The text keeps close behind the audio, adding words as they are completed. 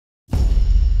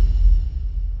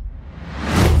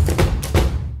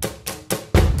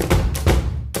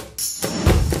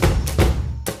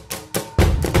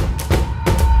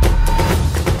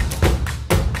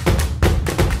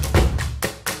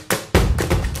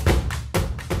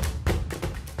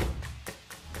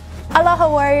Aloha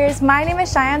Warriors, my name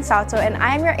is Cheyenne Sato and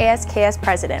I am your ASKS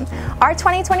President. Our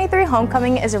 2023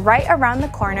 homecoming is right around the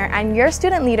corner and your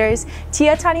student leaders,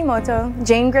 Tia Tanimoto,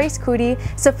 Jane Grace Cootie,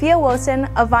 Sophia Wilson,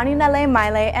 Avani Nale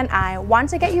Maile, and I want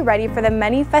to get you ready for the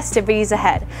many festivities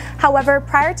ahead. However,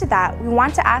 prior to that, we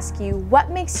want to ask you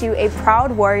what makes you a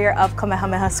proud warrior of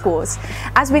Kamehameha schools.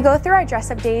 As we go through our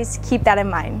dress-up days, keep that in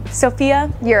mind.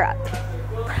 Sophia, you're up.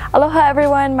 Aloha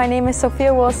everyone, my name is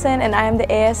Sophia Wilson and I am the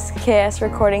ASKS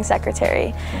Recording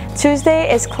Secretary.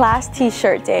 Tuesday is Class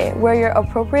T-shirt Day. Wear your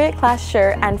appropriate class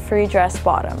shirt and free dress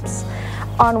bottoms.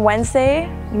 On Wednesday,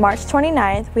 March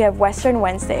 29th, we have Western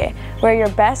Wednesday. Wear your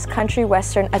best country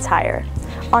western attire.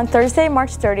 On Thursday,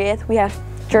 March 30th, we have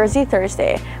Jersey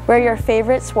Thursday. Wear your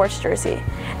favorite sports jersey.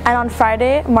 And on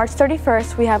Friday, March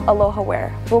 31st, we have Aloha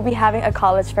Wear. We'll be having a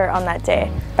college fair on that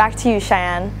day. Back to you,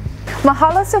 Cheyenne.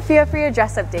 Mahalo Sophia for your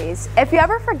dress-up days. If you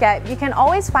ever forget, you can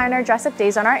always find our dress-up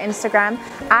days on our Instagram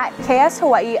at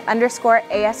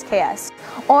KSHawaii_ASKS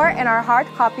or in our hard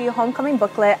copy homecoming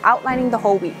booklet outlining the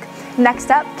whole week.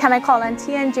 Next up, can I call on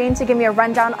Tia and Jane to give me a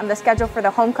rundown on the schedule for the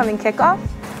homecoming kickoff?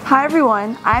 Hi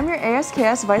everyone, I'm your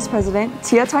ASKS Vice President,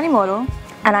 Tia Tanimoto.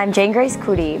 And I'm Jane Grace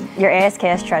Cootie, your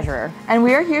ASKS Treasurer. And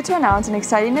we are here to announce an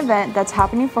exciting event that's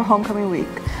happening for Homecoming Week.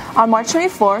 On March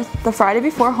 24th, the Friday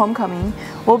before Homecoming,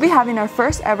 we'll be having our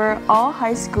first ever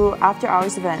all-high school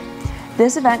after-hours event.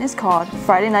 This event is called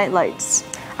Friday Night Lights.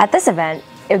 At this event,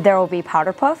 there will be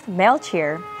powder puff, male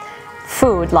cheer,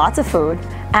 food, lots of food,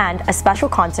 and a special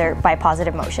concert by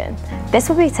Positive Motion. This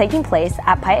will be taking place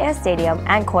at Pae'a Stadium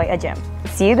and Koi'a Gym.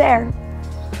 See you there!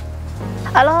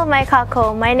 Aloha mai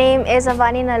kako. My name is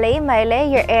Avani Nale Maile,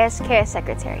 your ASKS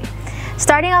Secretary.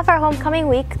 Starting off our homecoming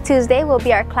week, Tuesday will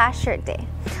be our class shirt day.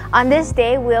 On this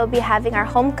day, we'll be having our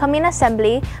homecoming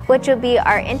assembly, which will be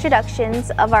our introductions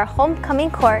of our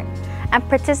homecoming court and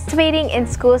participating in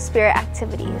school spirit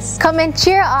activities. Come and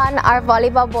cheer on our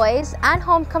volleyball boys and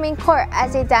homecoming court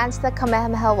as they dance the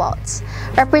Kamehameha Waltz.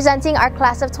 Representing our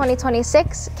class of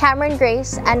 2026, Cameron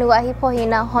Grace and Nuahi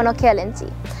Pohina Honokea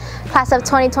Lindsay. Class of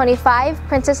 2025,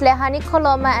 Princess Lehani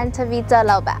Koloma and Tavita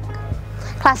Laubak.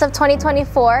 Class of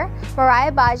 2024,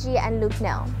 Mariah Baji and Luke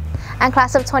Nell. And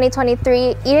Class of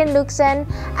 2023, Eden Luxon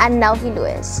and Nauhi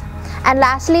Lewis. And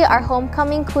lastly, our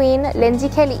homecoming queen, Lindsay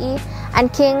Keli'i,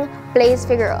 and King Blaze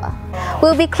Figueroa.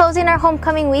 We'll be closing our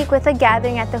homecoming week with a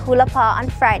gathering at the Hula Pa on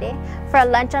Friday for a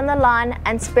lunch on the lawn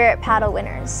and spirit paddle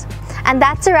winners. And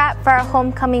that's a wrap for our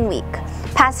homecoming week.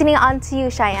 Passing it on to you,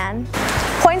 Cheyenne.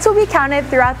 Points will be counted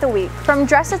throughout the week, from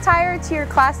dress attire to your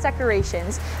class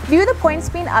decorations. View the points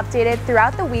being updated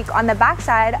throughout the week on the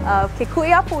backside of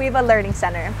Kekui'apuiwa Learning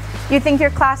Center. You think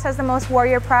your class has the most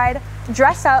warrior pride?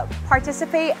 Dress up,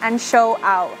 participate, and show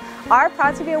out. Our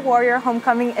Proud to be a Warrior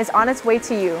homecoming is on its way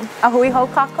to you. Ahui ho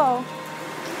kako!